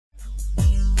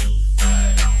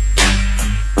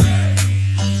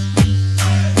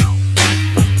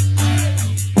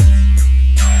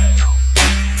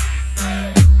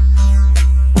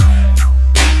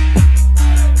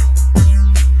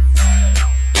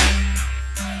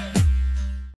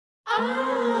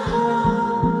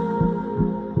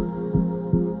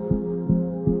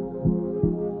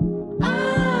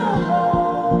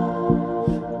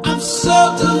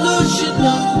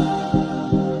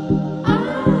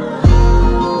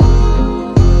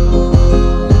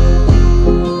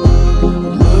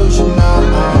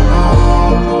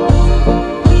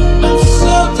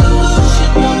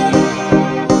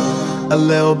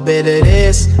bit of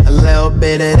this, a little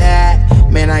bit of that.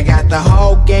 Man, I got the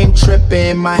whole game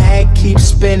tripping, my head keeps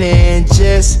spinning.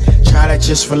 Just try to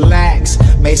just relax.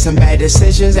 Made some bad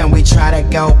decisions and we try to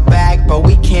go back, but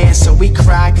we can't, so we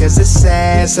cry cause it's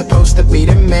sad. Supposed to be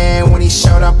the man when he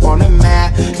showed up on the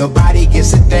map. Nobody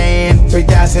gives a damn.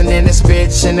 3,000 in this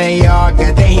bitch and they all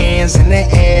got their hands in the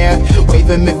air. Wave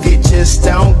 'em if you just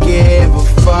don't give a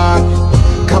fuck.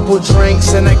 Couple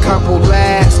drinks and a couple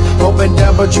laughs. Opened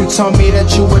up, but you told me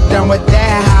that you were done with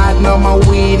that. Hiding all my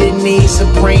weed in these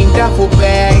Supreme duffel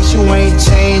bags. You ain't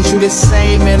changed, you the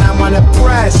same, and I'm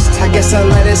unimpressed. I guess I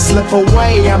let it slip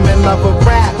away, I'm in love with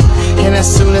rap. And as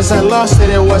soon as I lost it,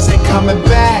 it wasn't coming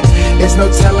back. There's no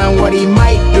telling what he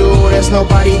might do. There's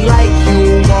nobody like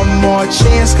you. One more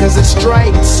chance, cause it's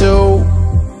straight to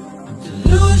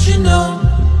delusional,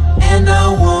 and I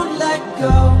won't let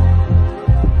go.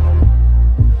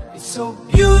 So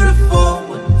beautiful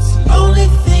when it's the only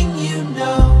thing you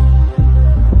know.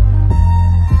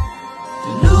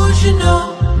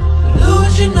 Delusional,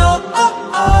 delusional, oh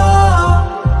oh.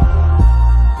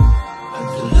 I'm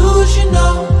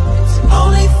delusional, it's the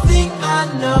only thing I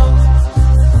know.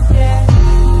 Yeah.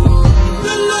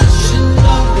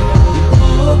 Delusional,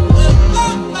 oh oh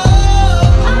oh oh.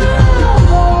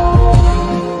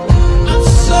 I'm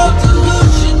so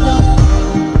delusional.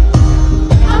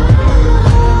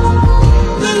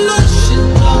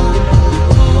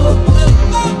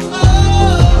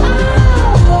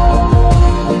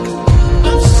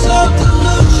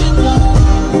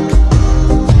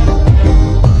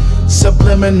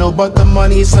 Subliminal, but the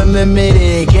money's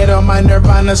unlimited. Get on my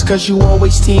nirvanas cause you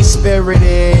always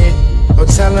teen-spirited. No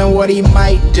telling what he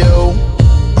might do.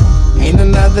 Ain't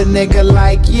another nigga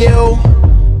like you.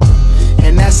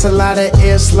 And that's a lot of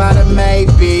ifs, lot of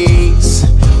maybes.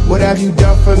 What have you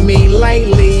done for me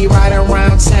lately? Riding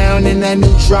around town in that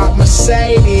new drop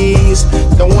Mercedes.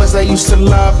 The ones that used to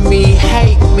love me,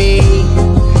 hate me.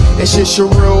 It's just your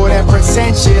rude and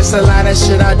pretentious. A lot of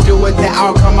shit I do with the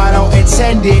outcome I don't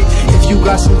intend it. If you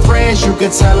got some friends, you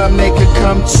could tell them they could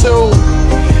come too.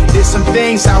 Did some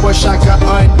things I wish I could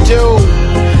undo.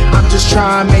 I'm just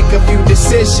trying to make a few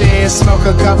decisions. Smoke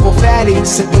a couple fatties,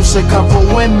 seduce a couple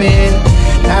women.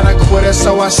 Not a quitter,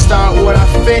 so I start what I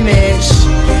finish.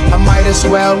 I might as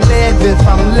well live if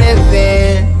I'm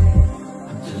living.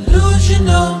 I'm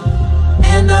delusional,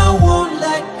 and I won't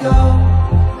let go.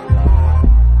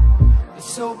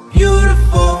 So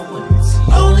beautiful when it's the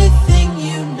only thing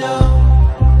you know.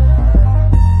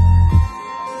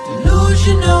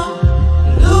 Delusional,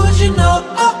 delusional,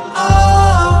 oh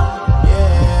oh.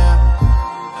 Yeah.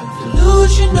 I'm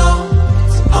delusional,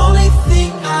 it's the only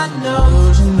thing I know.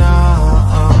 Delusional.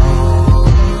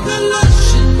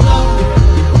 Delusional,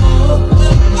 oh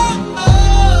oh oh oh.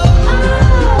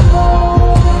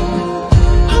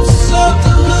 I'm so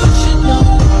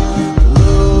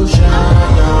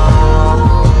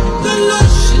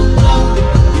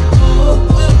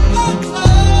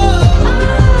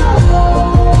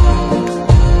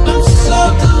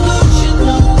delusional.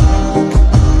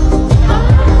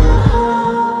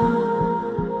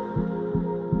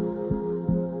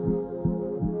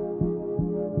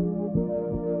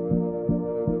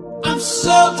 I'm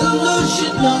so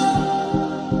delusional.